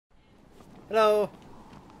Hello.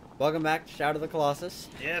 Welcome back to Shout of the Colossus.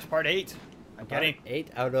 Yes, part 8. I'm kidding. 8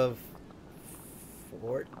 out of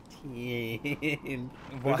 14.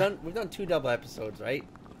 We've done 2 double episodes, right?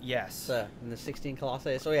 Yes. In the 16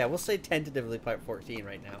 Colossi. So yeah, we'll say tentatively part 14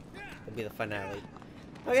 right now. It'll be the finale.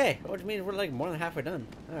 Okay, which means we're like more than halfway done.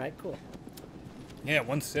 Alright, cool. Yeah,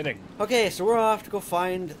 one sitting. Okay, so we're off to go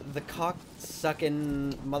find the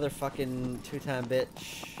cock-sucking motherfucking two-time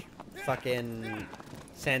bitch fucking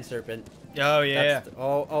sand serpent. Oh, yeah.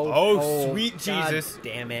 Oh, sweet God Jesus.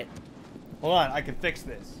 damn it. Hold on, I can fix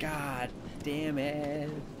this. God damn it.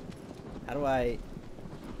 How do I...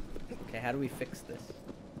 Okay, how do we fix this?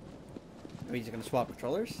 Are we just gonna swap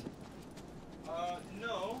controllers?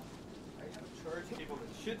 No. I have a charge cable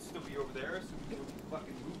that should still be over there, so we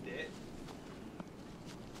fucking moved it.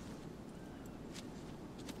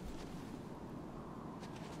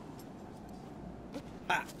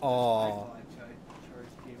 Ah, oh.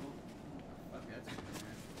 Charge cable. Fuck, that's my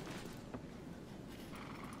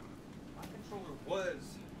controller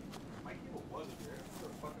my cable was over there. That's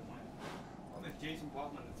where it fucking went. All this Jason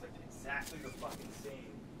bought one that's like exactly the fucking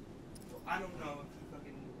same. So I don't know if he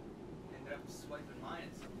fucking ended up swiping mine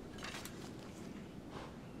at some point.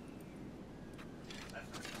 That's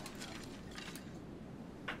not going on.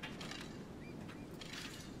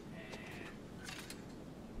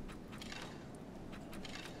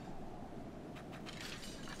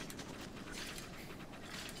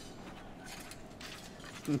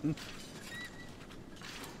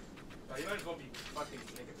 Oh, you might as well be fucking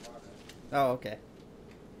making progress. Oh, okay.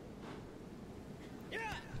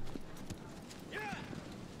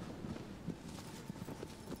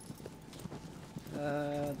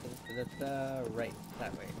 Right,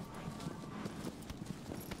 that way.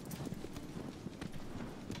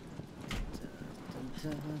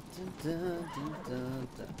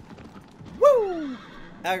 Woo!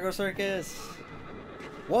 Aggro circus!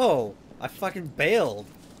 Whoa! I fucking bailed.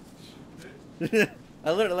 I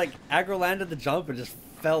literally like aggro landed the jump and just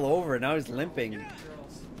fell over and now he's limping.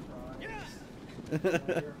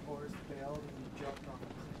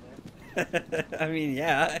 I mean,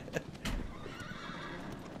 yeah.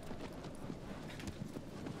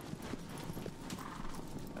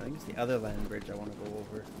 I think it's the other land bridge I want to go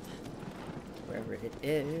over. Wherever it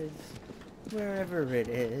is. Wherever it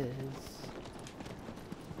is.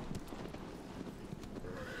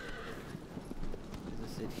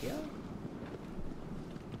 Is this it here?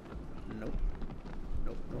 Nope.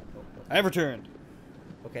 Nope. I have returned.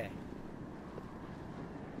 Okay.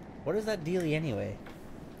 What is that dealie anyway?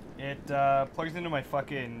 It plugs into my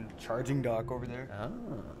fucking charging dock over there. Ah.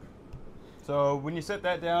 So when you set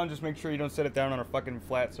that down, just make sure you don't set it down on a fucking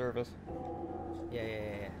flat surface.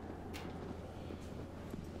 Yeah.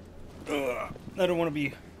 Ugh, I don't want to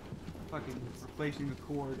be fucking replacing the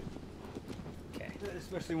cord. Okay.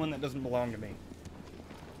 Especially one that doesn't belong to me.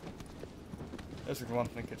 This is one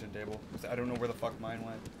from the kitchen table. I don't know where the fuck mine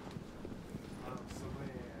went.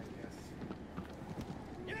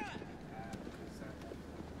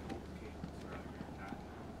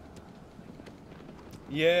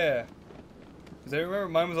 Yeah. Because I remember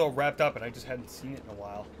mine was all wrapped up and I just hadn't seen it in a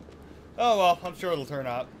while. Oh well, I'm sure it'll turn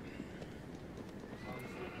up.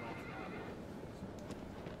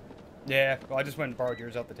 Yeah, well I just went and borrowed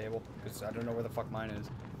yours off the table. Because I don't know where the fuck mine is.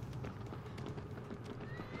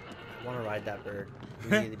 I want to ride that bird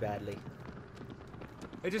really badly.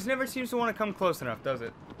 It just never seems to want to come close enough, does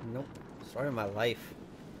it? Nope. Story of my life.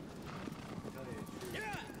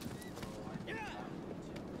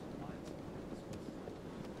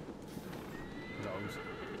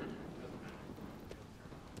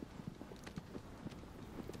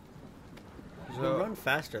 We run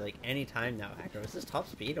faster like any time now, Aggro. Is this top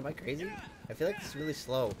speed? Am I crazy? I feel like it's really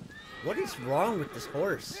slow. What is wrong with this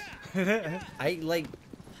horse? I like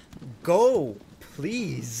go,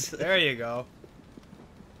 please. There you go.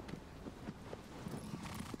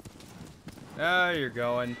 There you're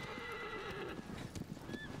going.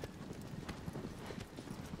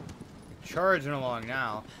 Charging along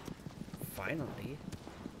now. Finally.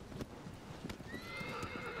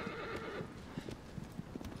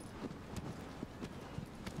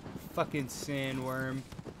 Fucking sandworm.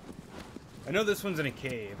 I know this one's in a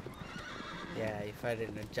cave. Yeah, you fight it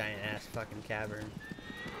in a giant ass fucking cavern.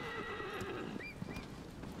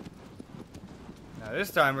 Now this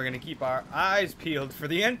time we're gonna keep our eyes peeled for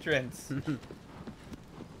the entrance.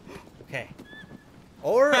 Okay.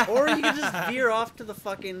 Or you can just veer off to the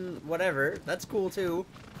fucking whatever. That's cool too.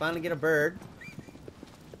 Finally get a bird.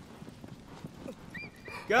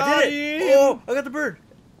 Got I did it! him! Oh, I got the bird.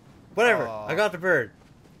 Whatever. Aw. I got the bird.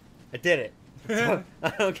 I did it. So,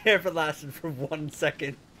 I don't care if it lasted for 1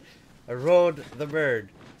 second. I rode the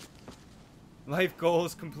bird. Life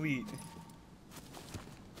goals complete.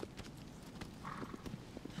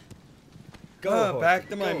 Go, back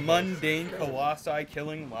to horse, my go, mundane horse, go. colossi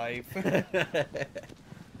killing life.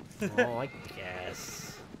 Oh, I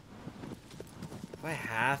guess. Do I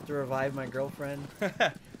have to revive my girlfriend?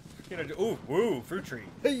 You know, ooh, woo, fruit tree.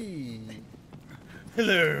 Hey!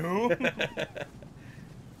 Hello.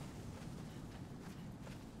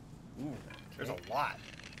 Ooh, there's a lot.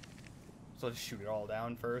 So let's shoot it all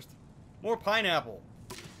down first. More pineapple.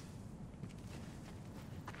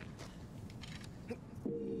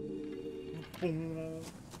 Okay.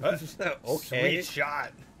 Sweet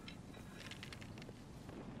shot.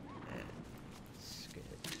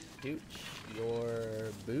 Dooch,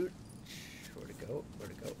 your boot. Where to go? Where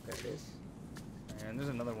to go? There it is. And there's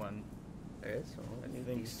another one. There it is. Oh, I need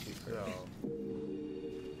think these two so. first.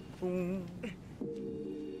 Boom. Okay.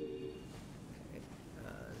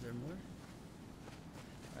 Is there more?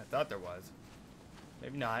 I thought there was.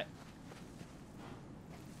 Maybe not.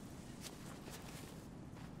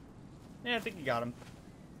 Yeah, I think you got him.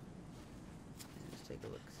 Let's take a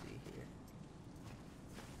look. See here.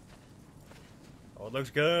 Oh, it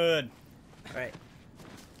looks good. All right.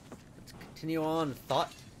 Let's continue on.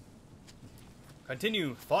 Thought.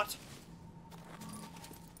 Continue. Thought.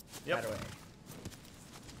 Yep. That away.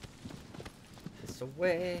 This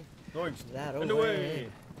away. Going That and away.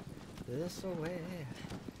 This away.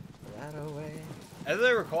 That away. As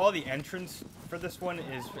I recall, the entrance for this one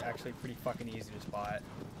is actually pretty fucking easy to spot.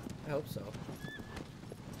 I hope so.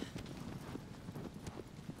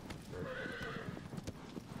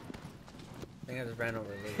 I think I just ran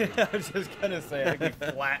over a lizard. I was just gonna say, I think we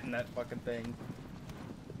flattened that fucking thing.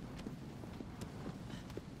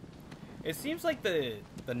 It seems like the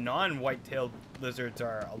non-white-tailed lizards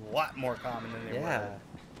are a lot more common than they were.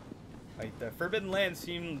 Like, the Forbidden Land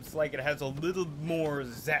seems like it has a little more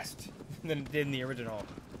zest than it did in the original.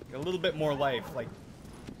 A little bit more life. Like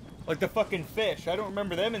the fucking fish. I don't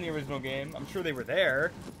remember them in the original game. I'm sure they were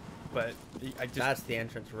there, but I just... That's the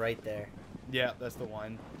entrance right there. Yeah, that's the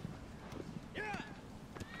one. No,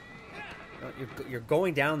 you're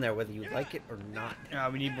going down there whether you like it or not.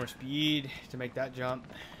 We need more speed to make that jump.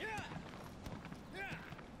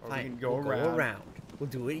 Or we Fine, can go we'll around. Go around. We'll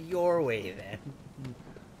do it your way then.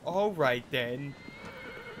 Alright then.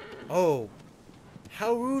 Oh,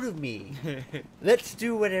 how rude of me. Let's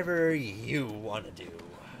do whatever you want to do.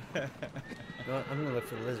 You know what? I'm gonna look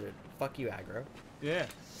for the lizard. Fuck you, aggro. Yeah.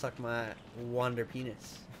 Suck my wander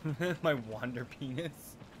penis. My wander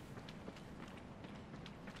penis.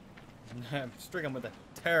 I'm stricken with a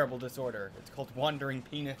terrible disorder. It's called wandering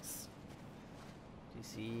penis. Do you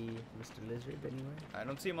see Mr. Lizard anywhere? I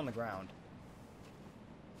don't see him on the ground.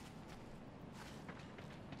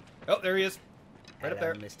 Oh, there he is. Right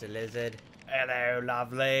Hello, up there. Mr. Lizard. Hello,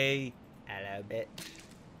 lovely. Hello, bitch.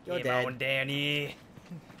 You're Come dead. on, Danny.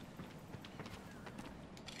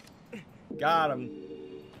 Got him.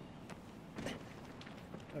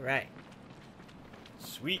 All right.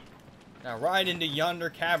 Sweet. Now ride into yonder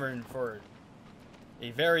cavern for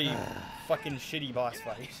a very fucking shitty boss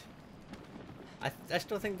fight. I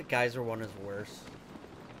still think the geyser one is worse.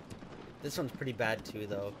 This one's pretty bad too,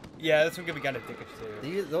 though. Yeah, this one could be kind of dickish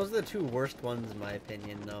too. Those are the two worst ones in my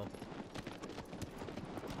opinion, though.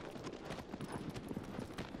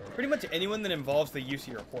 Pretty much anyone that involves the use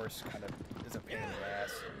of your horse kind of is a pain in the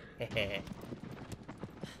ass.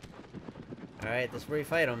 Alright, this is where you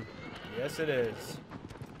fight him. Yes, it is.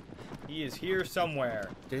 He is here somewhere.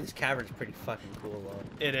 Dude, this cavern's pretty fucking cool,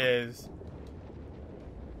 though. It is.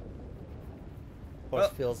 Horse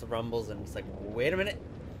Oh. feels the rumbles and it's like, wait a minute.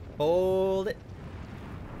 Hold it.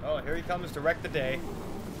 Oh, here he comes to wreck the day.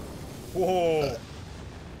 Whoa.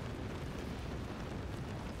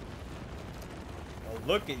 Oh,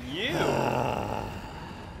 look at you.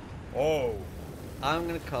 Oh. I'm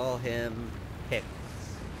gonna call him Pickles.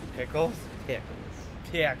 Pickles? Pickles.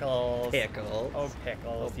 Pickles. Pickles. Oh,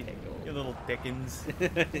 Pickles. Oh, Pickles. You little Dickens.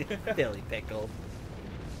 Billy Pickle.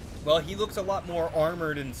 Well, he looks a lot more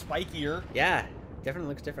armored and spikier. Yeah, definitely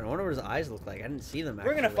looks different. I wonder what his eyes look like. I didn't see them, We're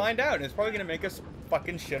actually. gonna find out, and it's probably gonna make us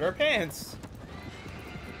fucking shit our pants.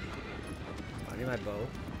 I need my bow.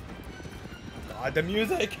 God, the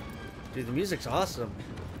music. Dude, the music's awesome.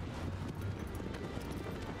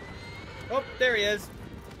 Oh, there he is.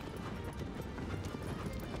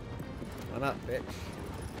 What up, bitch?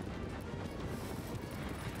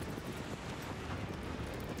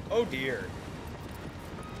 Oh dear.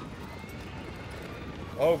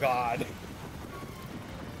 Oh god.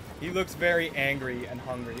 He looks very angry and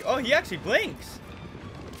hungry. Oh, he actually blinks.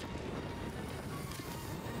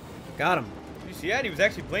 Got him. You see that? He was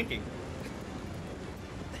actually blinking.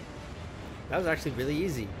 That was actually really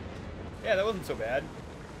easy. Yeah, that wasn't so bad.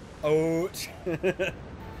 Oh.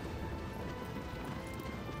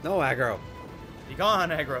 No, aggro. Be gone,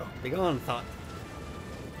 aggro. Be gone, thought.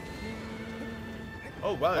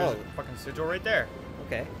 Oh, wow, there's a fucking sigil right there.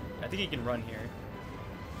 Okay. I think he can run here.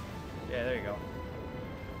 Yeah, there you go.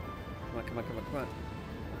 Come on, come on, come on, come on.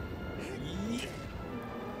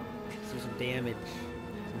 Let's do some damage.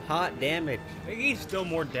 Some hot damage. I think he's still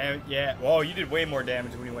more damage. Yeah, well, you did way more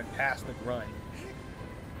damage when he went past the run.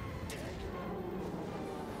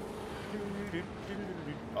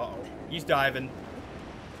 Uh-oh. He's diving.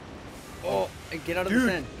 Oh, get out of Dude, the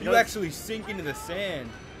sand. you actually sink into the sand.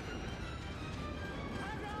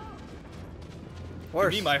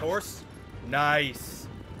 Horse. Give me my horse. Nice.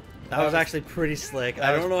 That was actually pretty slick.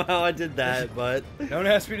 I don't know how I did that, but... Don't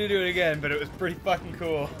ask me to do it again, but it was pretty fucking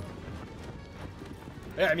cool.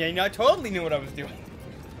 Yeah, I mean, I totally knew what I was doing.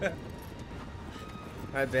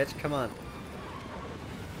 Alright, bitch, come on.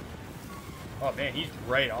 Oh, man, he's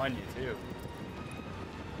right on you, too.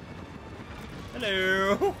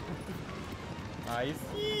 Hello. I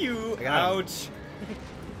see you. Ouch.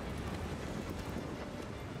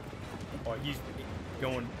 Oh, he's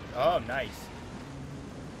going... Oh, nice.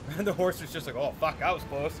 The horse was just like, oh, fuck, that was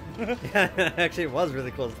close. Yeah, actually, it was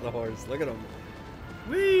really close to the horse. Look at him.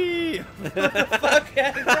 Whee! What the fuck?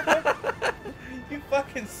 You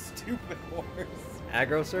fucking stupid horse.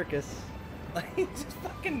 Aggro circus. Like, just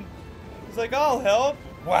fucking... He's like, I'll help.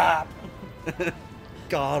 Whap!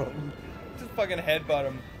 Got him. Just fucking headbutt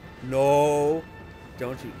him. No.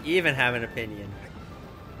 Don't you even have an opinion.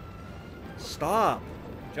 Stop.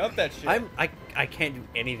 Jump that shit. I can't do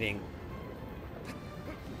anything.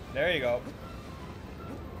 There you go.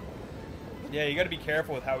 Yeah, you gotta be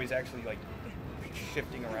careful with how he's actually, like,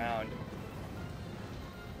 shifting around.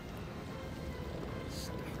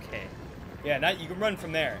 Okay. Yeah, now you can run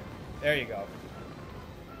from there. There you go.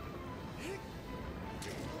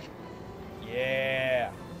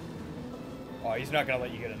 Yeah. Oh, he's not gonna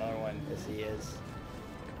let you get another one. Yes, he is.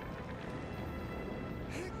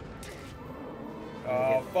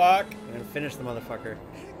 Oh, fuck. I'm gonna finish the motherfucker.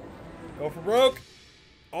 Go for broke.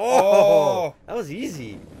 Oh! That was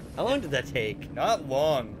easy. How long did that take? Not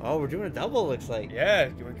long. Oh, we're doing a double, looks like. Yeah,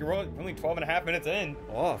 you're only 12 and a half minutes in.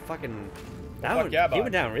 Oh, fucking... That Fuck one, yeah, he bud.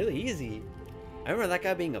 went down really easy. I remember that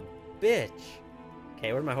guy being a bitch.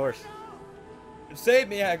 Okay, where's my horse? Save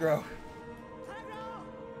me, aggro.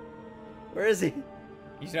 Where is he?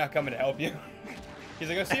 He's not coming to help you. He's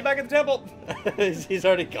like, I'll see you back at the temple. He's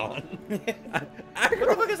already gone. What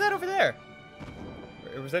the fuck is that over there?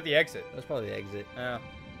 Or was that the exit? That's probably the exit. Oh.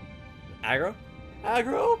 Aggro?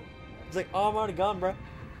 Aggro? It's like, oh, I'm already gone, bro.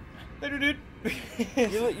 Later, dude.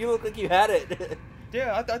 You look like you had it.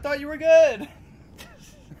 Yeah, I thought you were good.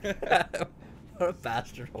 What a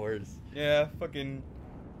bastard horse. Yeah, fucking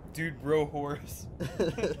dude bro horse.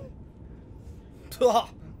 I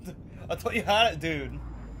thought you had it, dude.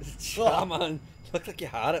 Yeah, man. Looked like you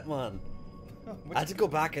had it, man. I had to go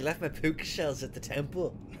back. I left my puka shells at the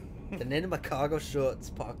temple. And then in my cargo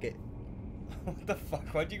shorts pocket. What the fuck?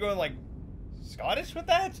 Why'd you go like Scottish with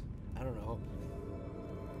that? I don't know.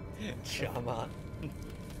 Shaman.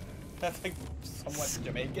 That's like somewhat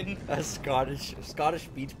Jamaican. A Scottish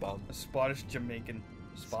beach bum. A Scottish Jamaican.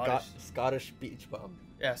 Scottish beach bum.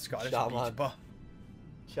 Yeah, Scottish Shaman. beach bum.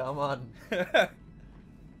 Shaman.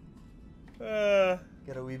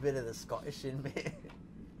 Got a wee bit of the Scottish in me.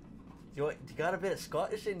 Do you got a bit of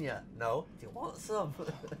Scottish in you? No. Do you want some? Who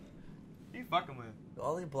you fucking with?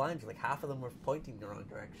 All the blinds, like half of them were pointing the wrong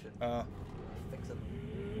direction. Fix them.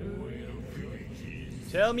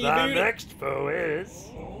 Tell me about it. next foe is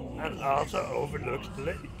an altar overlooks the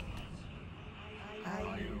lake.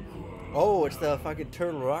 Oh, it's the fucking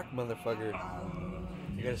Turtle Rock motherfucker.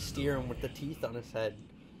 You gotta steer him with the teeth on his head.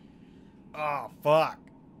 Oh, fuck.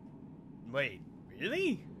 Wait,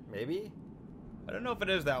 really? Maybe? I don't know if it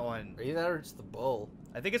is that one. Or either it's the bull.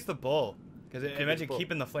 I think it's the bull. Because it mentioned bull.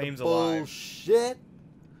 keeping the flames alive. Bullshit!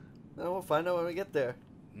 No, we'll find out when we get there.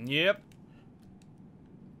 Yep.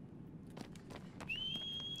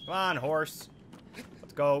 Come on, horse.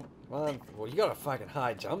 Let's go. Come on. Well, you got a fucking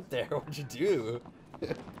high jump there. What'd you do?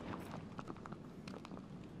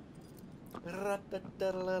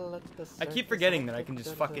 I keep forgetting that I can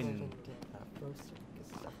just fucking...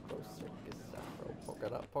 Polka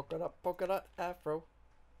dot, polka dot, polka dot, afro.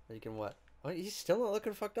 Or you can what? Oh, he's still not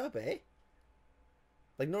looking fucked up, eh?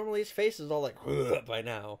 Like, normally his face is all like, by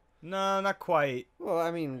now. No, not quite. Well,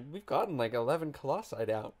 I mean, we've gotten like 11 colossi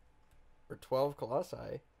down. Or 12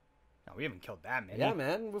 colossi. No, we haven't killed that many. Yeah,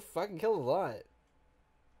 man, we've fucking killed a lot.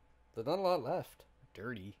 There's not a lot left.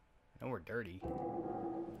 Dirty. No, we're dirty.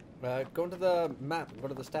 Go into the map. Go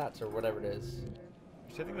to the stats or whatever it is.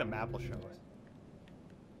 I think the map will show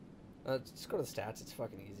us. Just go to the stats. It's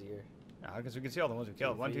fucking easier. No, because we can see all the ones we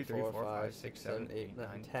killed. 1, 2, 3, 4, 5, 6, 7, 8,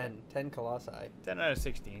 9, 10. 10 colossi. 10 out of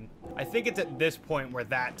 16. I think it's at this point where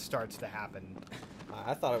that starts to happen.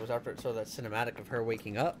 I thought it was after it saw that cinematic of her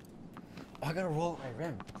waking up. Oh, I gotta roll my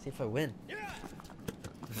rim. See if I win.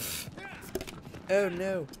 Oh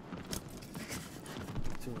no.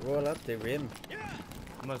 To roll up the rim.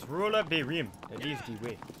 Must roll up the rim. That is the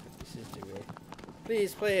way. This is the way.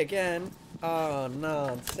 Please play again. Oh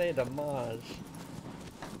no, c'est dommage.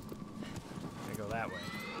 I go that way.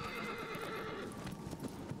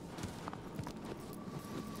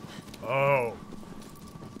 Oh.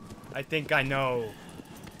 I think I know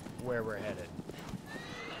where we're headed.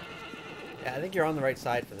 Yeah, I think you're on the right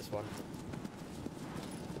side for this one.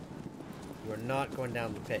 You're not going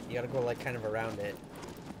down the pit. You gotta go like kind of around it.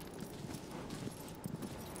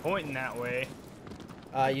 Pointing that way.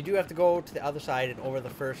 You do have to go to the other side and over the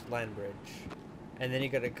first land bridge. And then you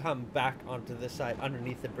gotta come back onto this side,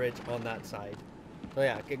 underneath the bridge on that side. So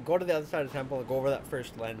yeah, go to the other side of the temple and go over that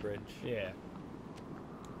first land bridge. Yeah.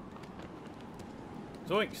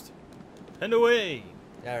 Zoinked. And away.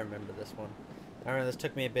 Yeah, I remember this one. I remember this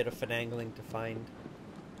took me a bit of finagling to find.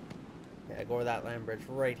 Yeah, go over that land bridge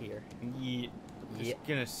right here. Yeah. Yeah. Just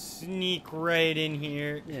gonna sneak right in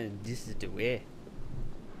here. Yeah, this is the way.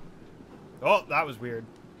 Oh, that was weird.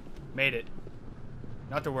 Made it.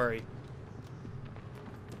 Not to worry.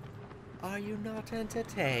 Are you not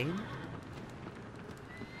entertained?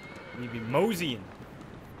 We be moseying.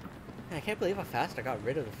 I can't believe how fast I got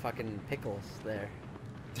rid of the fucking pickles there.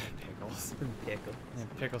 Pickles. Pickle.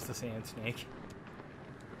 Pickles the sand snake.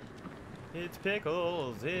 It's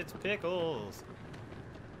Pickles. It's Pickles.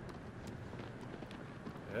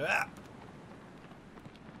 Ah.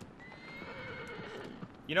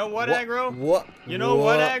 You know what, aggro? What? You know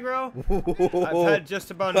what, aggro? I've had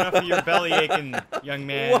just about enough of your belly aching, young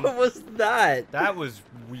man. What was that? That was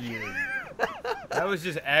weird. That was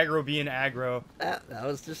just aggro being aggro. That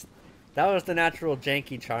was the natural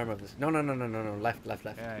janky charm of this. No. Left. Yeah.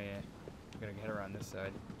 I'm gonna get around this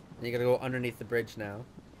side. You gotta go underneath the bridge now.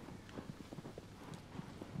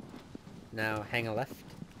 Now hang a left.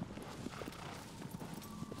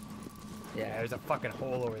 Yeah, there's a fucking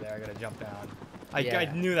hole over there. I gotta jump down. Yeah. I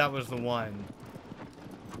knew that was the one.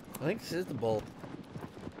 I think this is the bull.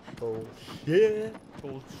 Bullshit.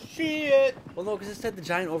 Bullshit. Well, no, because it said the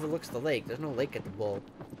giant overlooks the lake. There's no lake at the bull.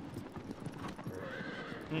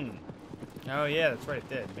 Oh yeah, that's right. It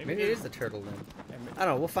did. Maybe it is the turtle then. I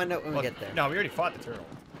don't know. We'll find out when we get there. No, we already fought the turtle.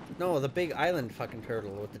 No, the big island fucking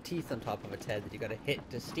turtle with the teeth on top of its head that you gotta hit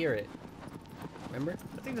to steer it. Remember?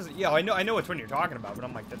 I think there's. Yeah, I know which one you're talking about, but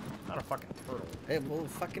I'm like, that's not a fucking turtle. Hey, well,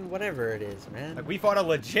 fucking whatever it is, man. Like we fought a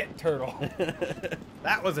legit turtle.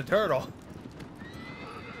 That was a turtle.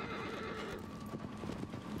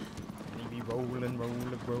 And he be rolling.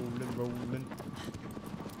 Keep rolling.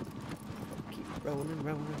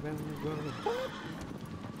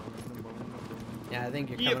 Yeah, I think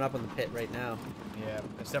you're coming up on the pit right now. Yeah,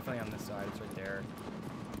 it's definitely on this side. It's right there.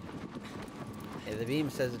 Hey, the beam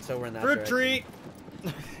says it's over in that Fruit direction. treat!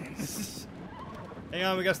 Hang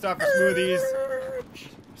on, we gotta stop for smoothies.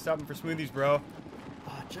 Stopping for smoothies, bro.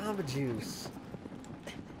 Oh, Jamba Juice.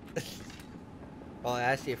 Oh,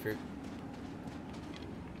 I see a fruit.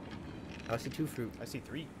 Oh, I see 2 fruit. I see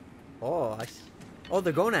 3. Oh, oh,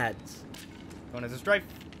 the gonads. One is a strife.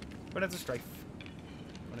 One is a strife.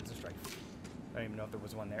 One is a strife. I don't even know if there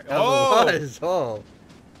was one there. Oh! It was. Oh!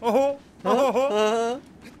 Oh!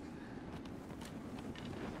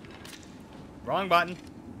 Wrong button.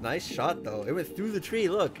 Nice shot, though. It went through the tree,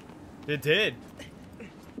 look. It did.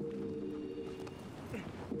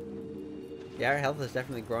 Yeah, our health is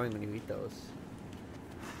definitely growing when you eat those.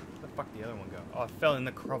 Where the fuck did the other one go? Oh, it fell in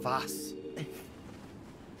the crevasse.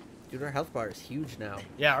 Dude, our health bar is huge now.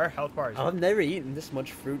 Yeah, our health bar is... I've never eaten this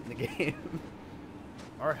much fruit in the game.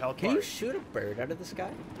 Our health bar... Can you shoot a bird out of the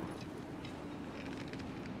sky?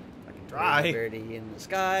 I can try. Birdie in the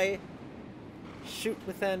sky. Shoot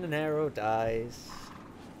within an arrow dies.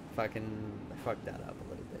 I fucked that up a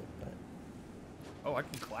little bit, but... Oh, I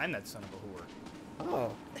can climb that son of a whore.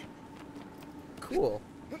 Oh. Cool.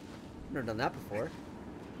 Never done that before.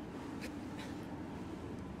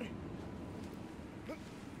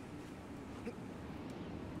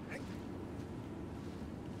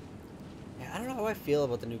 Yeah, I don't know how I feel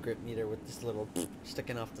about the new grip meter with this little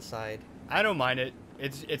sticking off the side. I don't mind it.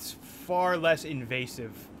 It's far less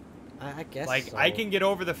invasive. I guess like, so. I can get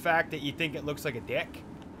over the fact that you think it looks like a dick.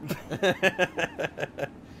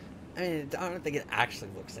 I mean, I don't think it actually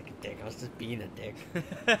looks like a dick. I was just being a dick.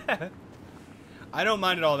 I don't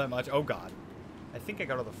mind it all that much. Oh god. I think I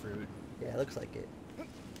got all the fruit. Yeah, it looks like it.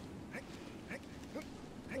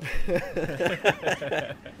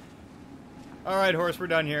 Alright, horse, we're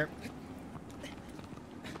done here.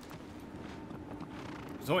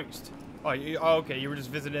 Zoinked. Oh, okay, you were just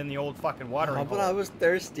visiting the old fucking watering hole. But I was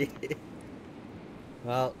thirsty.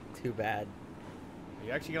 Well, too bad. Are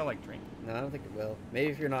you actually gonna, like, drink? No, I don't think it will.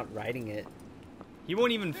 Maybe if you're not riding it. He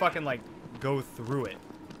won't even fucking, like, go through it.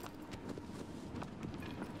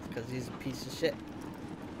 Because he's a piece of shit.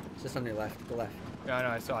 It's just on your left, the left. Yeah, no,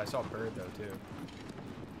 I saw a bird, though, too.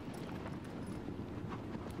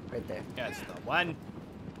 Right there. That's the one.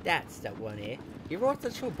 That's the one, eh? You ever watched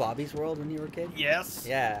that show Bobby's World when you were a kid? Yes.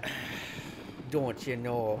 Yeah. Don't you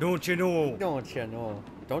know? Don't you know? Don't you know?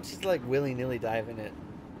 Don't just like willy-nilly dive in it.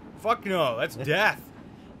 Fuck no, that's death.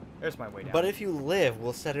 There's my way down. But if you live,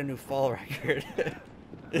 we'll set a new fall record.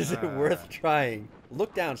 Is it worth trying?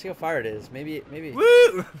 Look down, see how far it is. Maybe. Woo!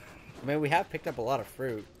 I mean, we have picked up a lot of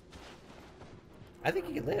fruit. I think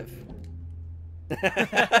you can live.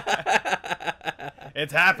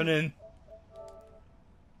 It's happening.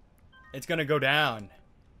 It's gonna go down.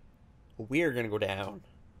 We're gonna go down.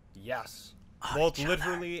 Yes. Both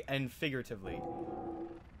literally and figuratively.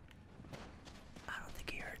 I don't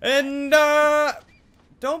think he heard. And,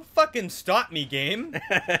 don't fucking stop me, game.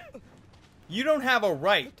 You don't have a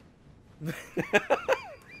right.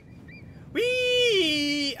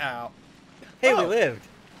 Whee! Ow. Hey, Oh. we lived.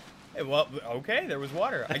 Hey, well, okay, there was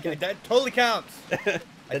water. That totally counts.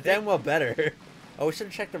 That's damn well better. Oh, we should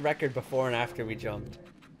have checked the record before and after we jumped.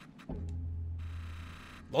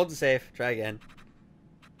 Load the safe. Try again.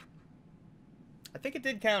 I think it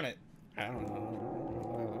did count it. I don't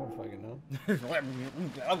know. I don't fucking know.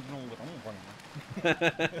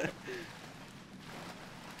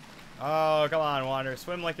 Oh, come on, Wander.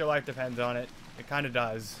 Swim like your life depends on it. It kind of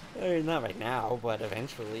does. I mean, not right now, but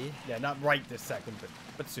eventually. Yeah, not right this second,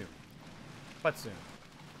 but soon. But soon.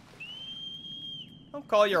 Don't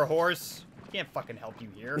call your horse. Can't fucking help you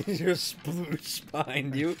here. Just sploosh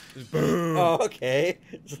behind you. Just boom. Oh, okay.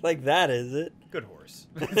 It's like that, is it? Good horse.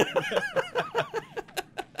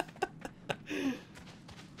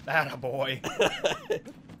 Atta boy.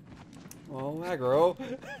 Oh, aggro.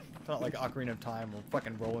 It's not like Ocarina of Time. We're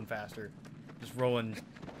fucking rolling faster. Just rolling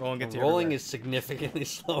gets you Rolling everywhere. is significantly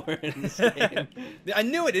slower in this game. I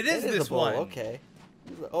knew it. It is It this a bowl, one. Okay.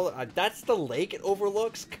 Oh, that's the lake it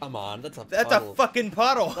overlooks? Come on, that's a That's puddle. a fucking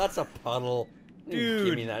puddle. That's a puddle. Dude.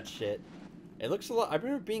 Give me that shit. It looks a lot... I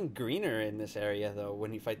remember being greener in this area, though,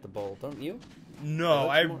 when you fight the bull. Don't you? No, It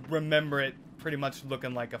I looks more- remember it pretty much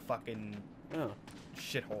looking like a fucking Oh.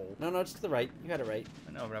 shithole. No, it's to the right. You had it right.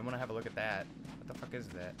 I know, but I want to have a look at that. What the fuck is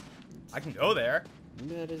that? I can go there.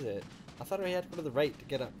 Maybe that is it. I thought I had to go to the right to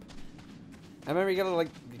get up. I remember you gotta, like,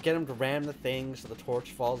 get him to ram the thing so the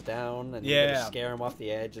torch falls down, and you Yeah. gotta scare him off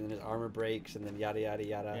the edge, and then his armor breaks, and then yada yada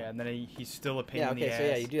yada. Yeah, and then he's still a pain Yeah, in the okay, ass. so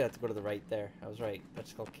yeah, you do have to go to the right there. I was right.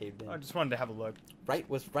 That's called caved in. I just wanted to have a look. Right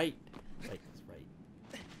was right. Right was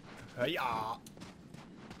right. Yeah.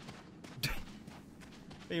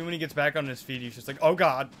 And when he gets back on his feet, he's just like, "Oh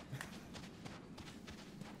God,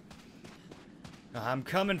 I'm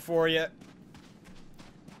coming for you."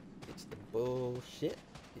 It's the bullshit.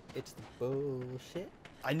 It's the bullshit.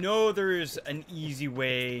 I know there's an easy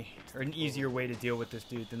way, or an easier way to deal with this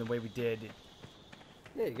dude than the way we did.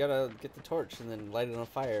 Yeah, you gotta get the torch and then light it on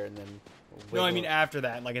fire and then... No, I wiggle mean it. after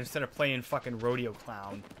that, like instead of playing fucking rodeo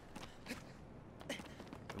clown.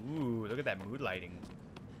 Ooh, look at that mood lighting.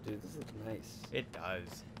 Dude, this looks nice. It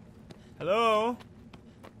does. Hello?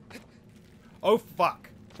 Oh, fuck.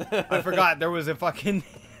 I forgot there was a fucking...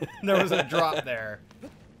 there was a drop there.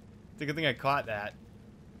 It's a good thing I caught that.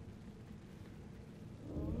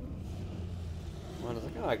 I was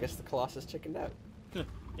like, oh, I guess the Colossus chickened out.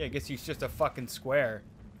 Yeah, I guess he's just a fucking square.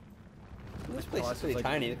 This place Colossus is pretty like-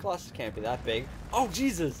 tiny. The Colossus can't be that big. Oh,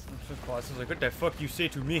 Jesus! Colossus is like, what the fuck you say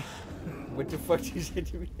to me? What the fuck did you say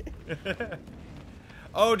to me?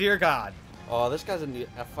 Oh, dear God. Oh, this guy's a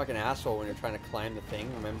fucking asshole when you're trying to climb the thing,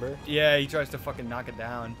 remember? Yeah, he tries to fucking knock it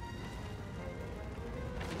down.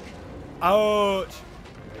 Ouch!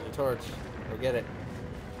 There's a torch. Go get it.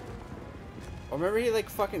 Oh, remember he, like,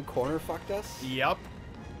 fucking corner fucked us? Yep.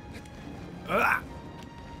 Ah!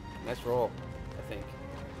 Nice roll, I think.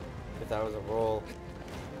 If that was a roll.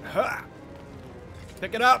 Ha!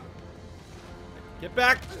 Pick it up! Get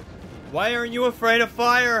back! Why aren't you afraid of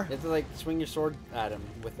fire? You have to, like, swing your sword at him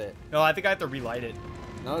with it. No, I think I have to relight it.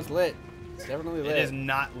 No, it's lit. It's definitely lit. It is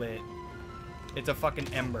not lit. It's a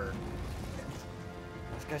fucking ember.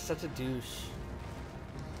 This guy's such a douche.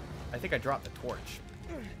 I think I dropped the torch.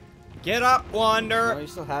 Get up, Wander! No, you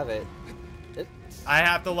still have it. I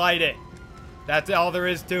have to light it. That's all there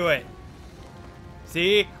is to it.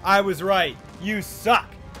 See? I was right. You suck.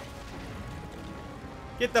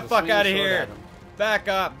 Get the fuck out of here. Back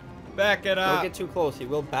up. Back it up. Don't get too close. He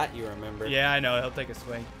will bat you, remember? Yeah, I know. He'll take a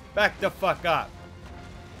swing. Back the fuck up.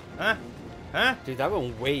 Huh? Huh? Dude, that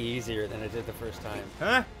went way easier than it did the first time.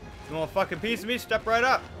 Huh? You want a fucking piece of me? Step right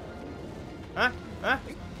up. Huh? Huh?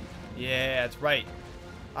 Yeah, that's right.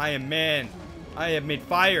 I am man. I have made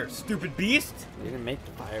fire, stupid beast. You didn't make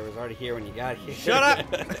the fire. It was already here when you got here. Shut up.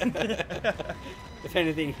 If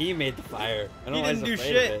anything, he made the fire. I don't He know why didn't he's do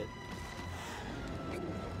afraid of shit. it.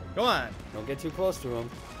 Go on. Don't get too close to him.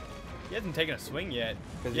 He hasn't taken a swing yet.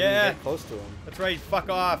 Because you Yeah. can get close to him. That's right. Fuck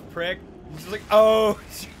off, prick. He's just like, oh.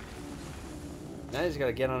 Now he's got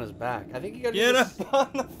to get on his back. I think you got to Get do up on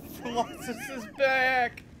the Colossus's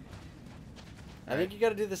back. I think you got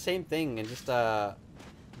to do the same thing and just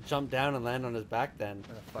jump down and land on his back then.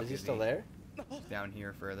 Where the fuck Is he is still he? there? Down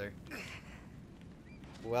here further.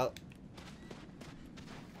 Well.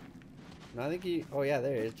 No, I think he... Oh, yeah,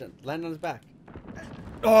 there he is. Just land on his back.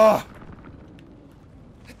 Oh.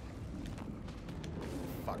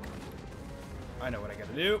 Fuck. I know what I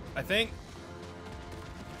gotta do, I think.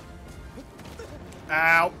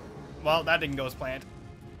 Ow. Well, that didn't go as planned.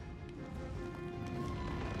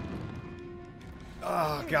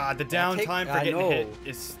 Oh, God. The downtime for getting hit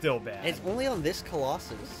is still bad. It's only on this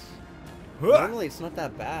Colossus. Huh. Normally, it's not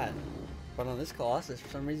that bad. But on this Colossus, for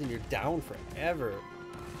some reason, you're down forever.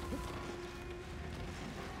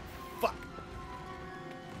 Fuck.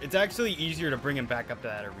 It's actually easier to bring him back up to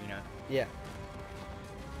that arena. Yeah.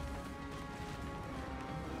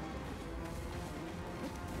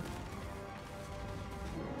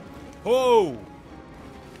 Whoa!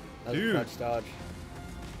 That was a Dude. crouch dodge.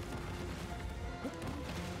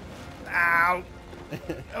 Ow!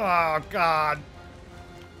 Oh, God.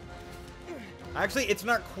 Actually, it's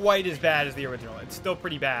not quite as bad as the original. It's still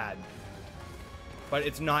pretty bad. But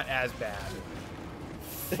it's not as bad.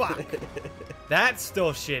 Fuck. That's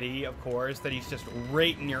still shitty, of course, that he's just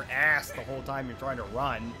rating your ass the whole time you're trying to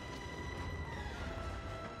run.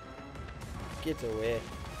 Get away.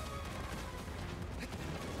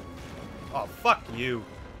 Oh, fuck you.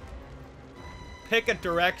 Pick a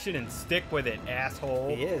direction and stick with it,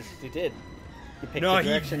 asshole. He is. He did. He picked No, the he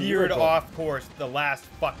direction you were veered going. off course the last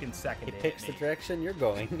fucking second. He to picks hit the me. direction you're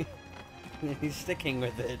going. He's sticking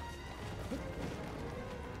with it.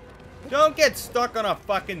 Don't get stuck on a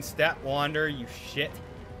fucking step, Wander, you shit.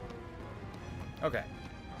 Okay.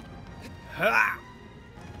 Ha!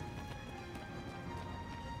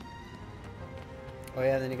 Oh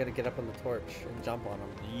yeah, then you gotta get up on the torch and jump on him.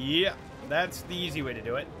 Yeah, that's the easy way to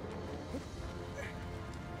do it.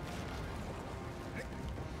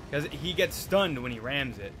 Because he gets stunned when he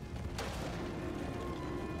rams it.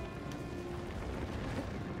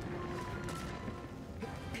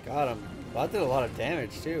 Got him. Well, that did a lot of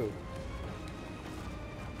damage too.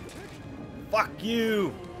 Fuck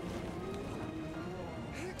you!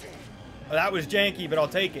 Well, that was janky, but I'll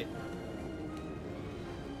take it.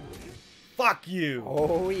 Fuck you!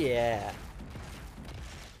 Oh yeah.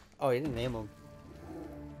 Oh, you didn't name him.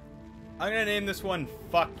 I'm gonna name this one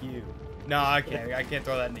 "Fuck You." No, I can't. I can't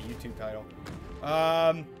throw that in the YouTube title.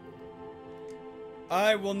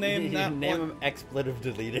 I will name that Name one him Expletive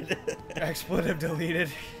Deleted. Expletive Deleted.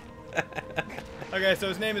 Okay, so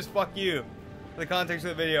his name is "Fuck You" for the context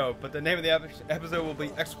of the video, but the name of the episode will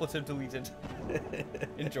be Expletive Deleted.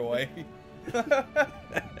 Enjoy.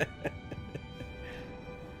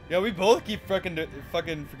 Yeah, we both keep fucking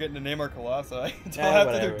forgetting to name our colossi until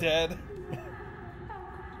after they're dead.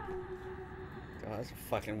 Oh, that's a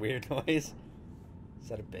fucking weird noise. Is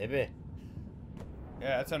that a baby?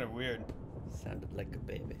 Yeah, that sounded weird. Sounded like a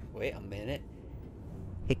baby. Wait a minute.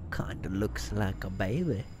 It kinda looks like a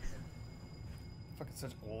baby. Fucking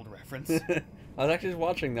such old reference. I was actually just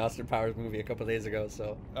watching the Austin Powers movie a couple days ago,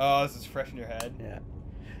 so. Oh, this is fresh in your head. Yeah.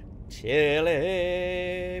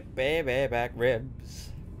 Chili baby back ribs.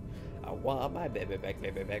 I want my baby back,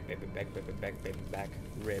 baby back, baby back, baby back, baby back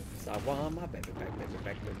ribs. I want my baby back, baby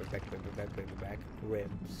back, baby back, baby back, baby back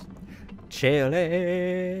ribs.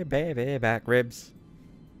 Chili baby back ribs.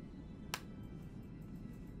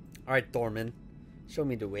 Alright, Thorman. Show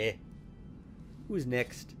me the way. Who's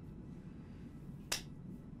next?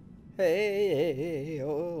 Hey,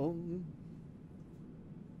 oh.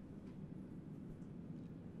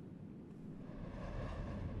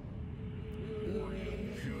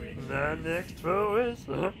 The next voice.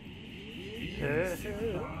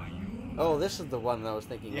 Oh, this is the one that I was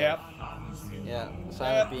thinking Yep. of. Yeah.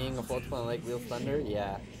 Silent Being, A Floats on Lake, Wheel of Thunder.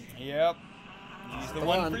 Yeah. Yep. He's the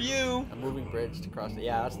one for you. A moving bridge to cross it.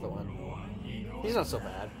 Yeah, that's the one. He's not so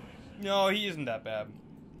bad. No, he isn't that bad.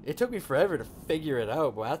 It took me forever to figure it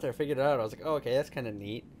out, but after I figured it out, I was like, oh, okay, that's kind of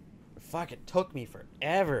neat. But fuck, it took me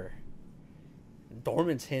forever.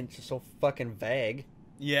 Dorman's hints are so fucking vague.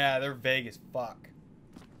 Yeah, they're vague as fuck.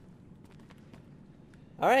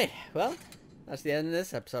 Alright, well, that's the end of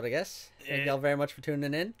this episode, I guess. Thank y'all very much for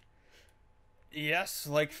tuning in. Yes,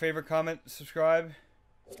 like, favorite, comment, subscribe.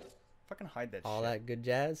 Fucking hide that All shit. that good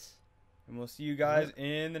jazz. And we'll see you guys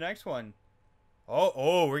in the next one.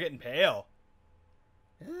 Oh, we're getting pale.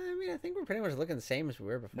 I mean, I think we're pretty much looking the same as we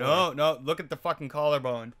were before. No, look at the fucking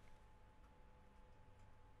collarbone.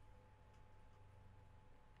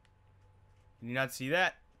 Can you not see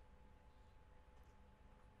that?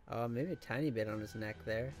 Maybe a tiny bit on his neck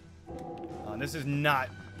there. This is not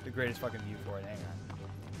the greatest fucking view for it. Hang on.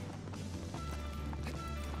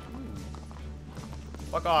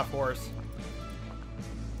 Fuck off, horse.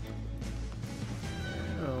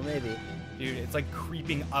 Oh, maybe. Dude, it's like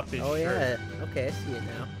creeping up his Oh, shirt. yeah. Okay, I see it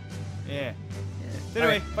now. Yeah. Yeah.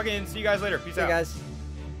 Anyway, Alright. fucking see you guys later. Peace See you out. guys.